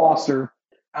up the foster.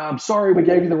 I'm sorry we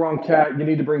gave you the wrong cat. You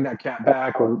need to bring that cat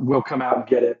back or we'll come out and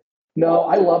get it. No,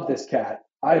 I love this cat.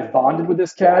 I've bonded with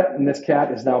this cat and this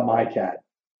cat is now my cat.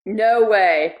 No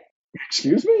way.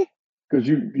 Excuse me? Because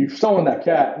you've stolen that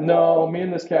cat. No, me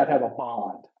and this cat have a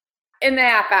bond. In the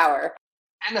half hour.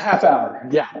 In the half hour,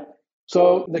 yeah.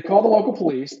 So they call the local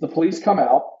police. The police come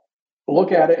out,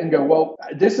 look at it, and go, well,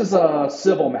 this is a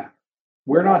civil matter.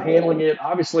 We're not handling it.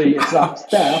 Obviously, it's not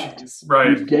theft.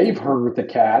 Right. You gave her the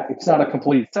cat. It's not a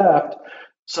complete theft.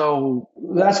 So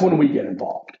that's when we get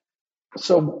involved.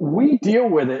 So we deal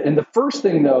with it. And the first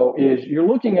thing, though, is you're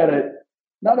looking at it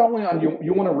not only on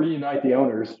you want to reunite the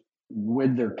owners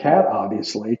with their cat,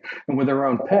 obviously, and with their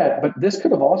own pet, but this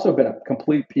could have also been a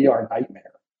complete PR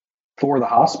nightmare for the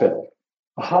hospital.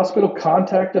 The hospital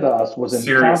contacted us, was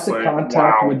in constant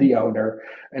contact with the owner,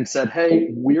 and said, hey,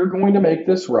 we're going to make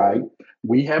this right.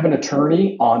 We have an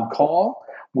attorney on call.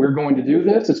 We're going to do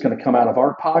this. It's going to come out of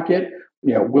our pocket.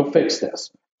 We'll fix this.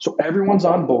 So everyone's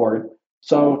on board.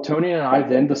 So Tony and I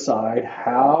then decide,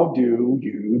 how do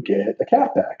you get a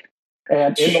cat back?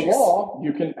 And in the law,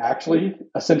 you can actually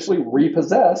essentially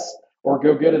repossess or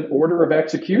go get an order of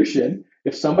execution.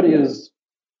 If somebody is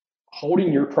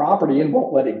holding your property and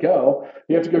won't let it go,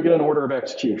 you have to go get an order of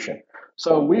execution.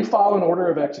 So we file an order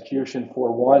of execution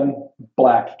for one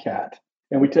black cat.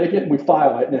 And we take it and we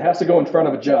file it, and it has to go in front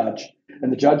of a judge.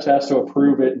 And the judge has to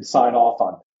approve it and sign off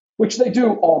on it, which they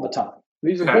do all the time.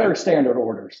 These are very standard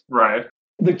orders. Right.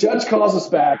 The judge calls us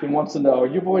back and wants to know, are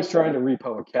you boys trying to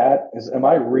repo a cat? Am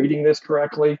I reading this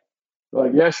correctly? We're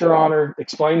like, yes, Your Honor.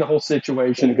 Explain the whole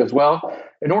situation. He goes, well,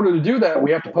 in order to do that,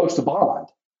 we have to post a bond.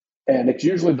 And it's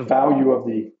usually the value of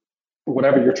the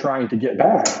whatever you're trying to get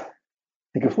back.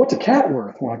 He goes, what's a cat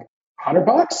worth? We're like,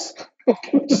 $100?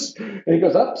 And he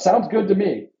goes, oh, sounds good to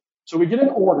me. So we get an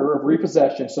order of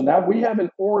repossession. So now we have an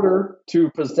order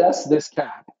to possess this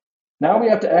cat. Now we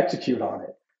have to execute on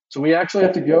it. So we actually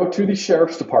have to go to the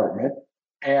sheriff's department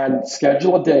and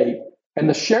schedule a date. And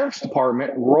the sheriff's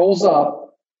department rolls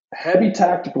up heavy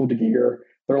tactical gear.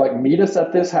 They're like, meet us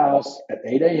at this house at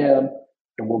 8 a.m.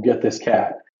 and we'll get this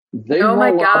cat. Oh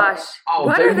my gosh.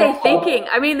 What are they thinking?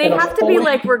 I mean, they have to be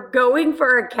like, we're going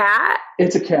for a cat?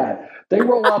 It's a cat. They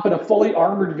roll up in a fully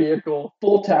armored vehicle,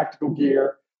 full tactical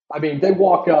gear. I mean, they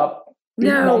walk up,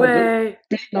 beating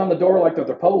on the door like they're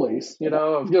the police,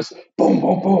 just boom,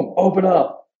 boom, boom, open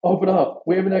up.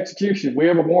 We have an execution. We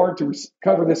have a warrant to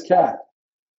recover this cat.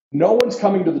 No one's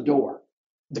coming to the door.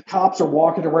 The cops are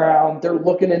walking around. They're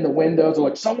looking in the windows. They're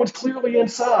like, someone's clearly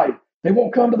inside. They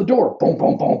won't come to the door. Boom,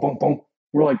 boom, boom, boom, boom.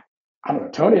 We're like, I don't know.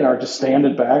 Tony and I are just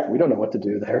standing back. We don't know what to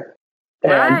do there.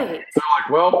 And they're like,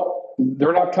 well,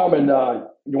 they're not coming.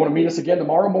 You want to meet us again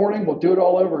tomorrow morning? We'll do it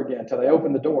all over again until they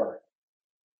open the door.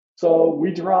 So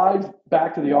we drive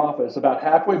back to the office. About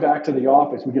halfway back to the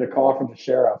office, we get a call from the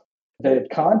sheriff. They had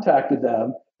contacted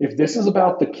them. If this is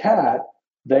about the cat,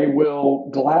 they will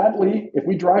gladly, if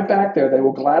we drive back there, they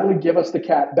will gladly give us the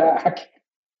cat back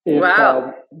if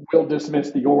we'll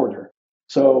dismiss the order.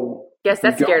 So guess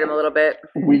that scared him a little bit.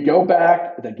 We go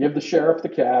back, they give the sheriff the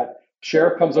cat.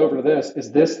 Sheriff comes over to this.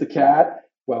 Is this the cat?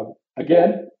 Well,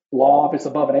 again, law office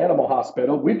above an animal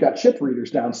hospital. We've got chip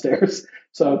readers downstairs.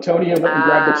 So Tony went and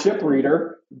grabbed the chip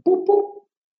reader. Boop, boop.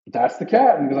 That's the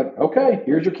cat. And he's like, okay,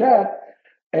 here's your cat.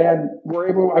 And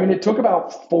it took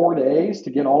about 4 days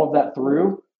to get all of that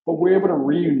through, but we're able to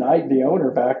reunite the owner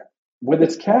back with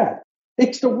its cat.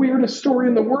 It's the weirdest story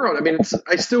in the world. I mean,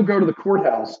 I still go to the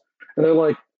courthouse and they're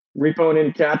like, repoing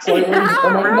any cats lately?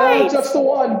 I'm like, no, just the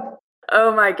one.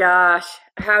 Oh my gosh.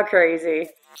 How crazy.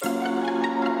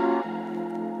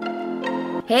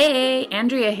 Hey,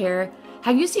 Andrea here.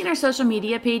 Have you seen our social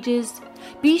media pages?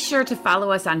 Be sure to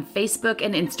follow us on Facebook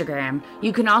and Instagram.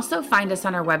 You can also find us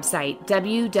on our website,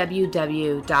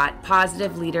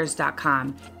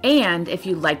 www.positiveleaders.com. And if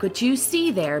you like what you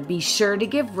see there, be sure to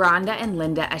give Rhonda and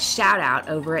Linda a shout out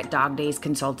over at Dog Days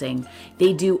Consulting.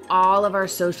 They do all of our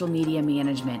social media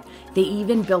management. They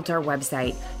even built our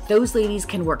website. Those ladies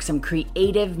can work some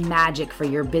creative magic for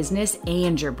your business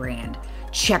and your brand.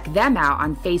 Check them out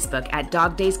on Facebook at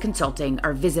Dog Days Consulting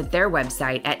or visit their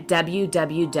website at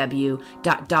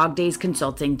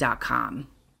www.dogdaysconsulting.com.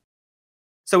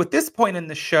 So at this point in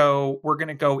the show, we're going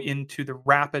to go into the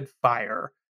rapid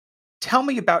fire. Tell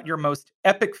me about your most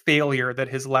epic failure that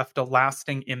has left a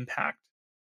lasting impact.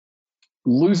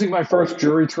 Losing my first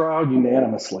jury trial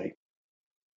unanimously.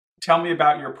 Tell me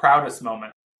about your proudest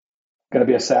moment. Going to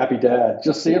be a sappy dad.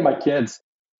 Just seeing my kids.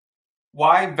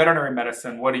 Why veterinary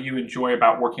medicine? What do you enjoy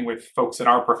about working with folks in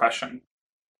our profession?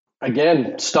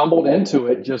 Again, stumbled into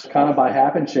it just kind of by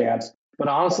happen chance. But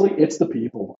honestly, it's the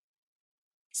people.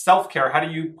 Self-care, how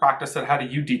do you practice it? How do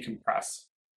you decompress?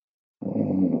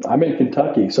 I'm in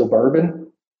Kentucky, so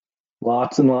bourbon.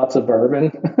 Lots and lots of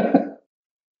bourbon.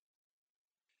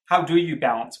 How do you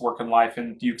balance work and life?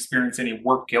 And do you experience any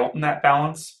work guilt in that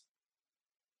balance?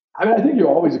 I mean, I think you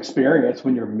always experience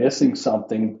when you're missing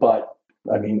something, but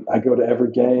I mean, I go to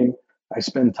every game, I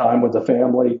spend time with the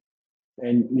family,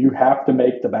 and you have to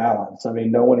make the balance. I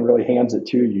mean, no one really hands it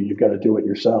to you. You've got to do it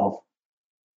yourself.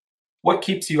 What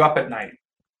keeps you up at night?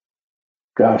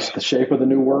 Gosh, the shape of the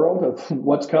new world, of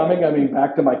what's coming. I mean,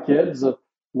 back to my kids, of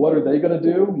what are they going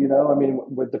to do? You know, I mean,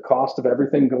 with the cost of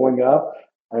everything going up,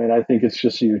 I mean, I think it's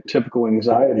just your typical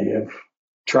anxiety of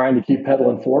trying to keep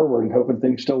pedaling forward and hoping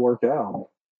things still work out.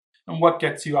 And what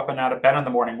gets you up and out of bed in the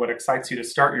morning? What excites you to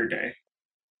start your day?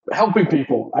 Helping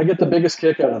people. I get the biggest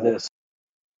kick out of this.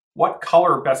 What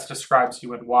color best describes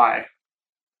you and why?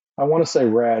 I want to say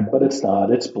red, but it's not.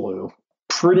 It's blue.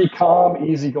 Pretty calm,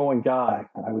 easygoing guy,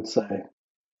 I would say.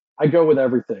 I go with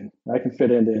everything. I can fit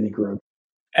into any group.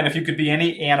 And if you could be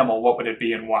any animal, what would it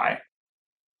be and why?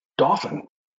 Dolphin.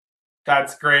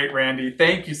 That's great, Randy.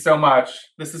 Thank you so much.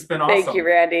 This has been awesome. Thank you,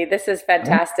 Randy. This is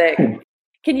fantastic.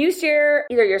 Can you share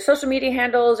either your social media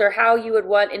handles or how you would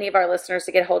want any of our listeners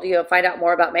to get hold of you and find out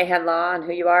more about Mahan Law and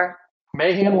who you are?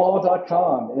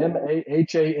 Mahanlaw.com,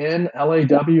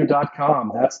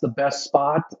 MAHANLAW.com. That's the best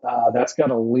spot. That's got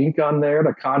a link on there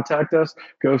to contact us.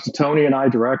 Goes to Tony and I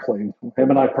directly. Him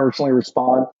and I personally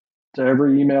respond to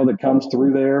every email that comes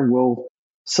through there. We'll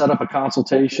set up a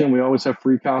consultation. We always have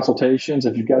free consultations.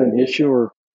 If you've got an issue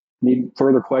or need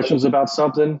further questions about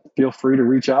something, feel free to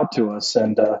reach out to us.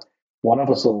 And one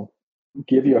of us will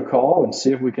give you a call and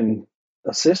see if we can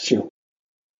assist you.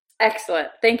 Excellent.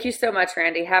 Thank you so much,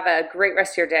 Randy. Have a great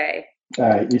rest of your day. All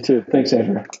right. You too. Thanks,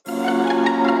 Andrea.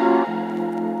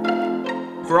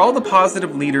 For all the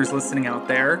positive leaders listening out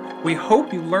there, we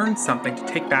hope you learned something to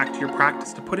take back to your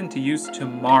practice to put into use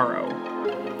tomorrow.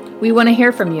 We want to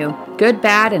hear from you, good,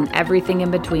 bad, and everything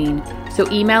in between.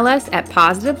 So email us at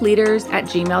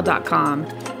positiveleaders@gmail.com.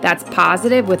 That's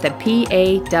positive with a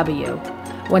PAW.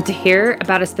 Want to hear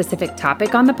about a specific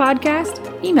topic on the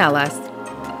podcast? Email us.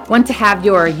 Want to have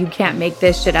your You Can't Make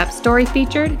This Shit Up story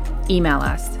featured? Email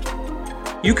us.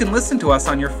 You can listen to us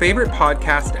on your favorite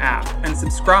podcast app and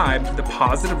subscribe to the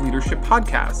Positive Leadership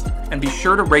Podcast. And be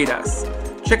sure to rate us.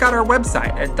 Check out our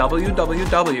website at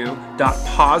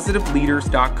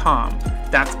www.positiveleaders.com.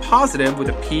 That's positive with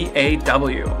a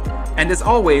PAW. And as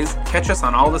always, catch us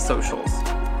on all the socials.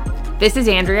 This is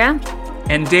Andrea.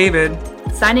 And David.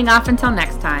 Signing off until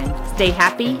next time. Stay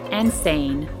happy and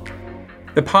sane.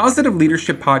 The Positive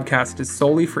Leadership Podcast is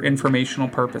solely for informational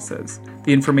purposes.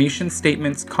 The information,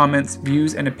 statements, comments,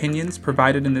 views, and opinions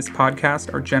provided in this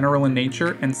podcast are general in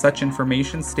nature, and such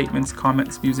information, statements,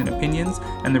 comments, views, and opinions,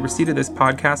 and the receipt of this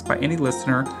podcast by any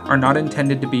listener are not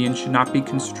intended to be and should not be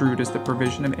construed as the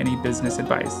provision of any business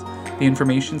advice. The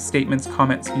information, statements,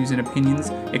 comments, views, and opinions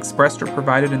expressed or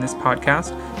provided in this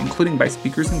podcast, including by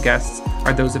speakers and guests,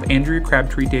 are those of Andrea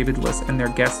Crabtree, David Liss, and their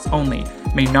guests only,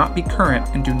 may not be current,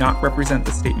 and do not represent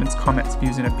the statements, comments,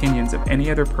 views, and opinions of any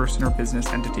other person or business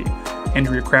entity.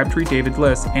 Andrea Crabtree, David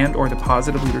Liss, and or the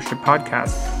Positive Leadership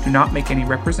Podcast do not make any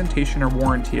representation or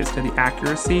warranty as to the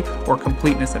accuracy or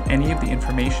completeness of any of the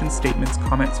information, statements,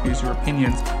 comments, views, or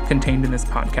opinions contained in this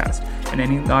podcast, and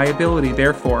any liability,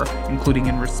 therefore, including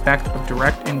in respect of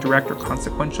direct, indirect, or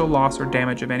consequential loss or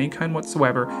damage of any kind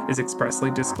whatsoever, is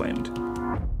expressly disclaimed.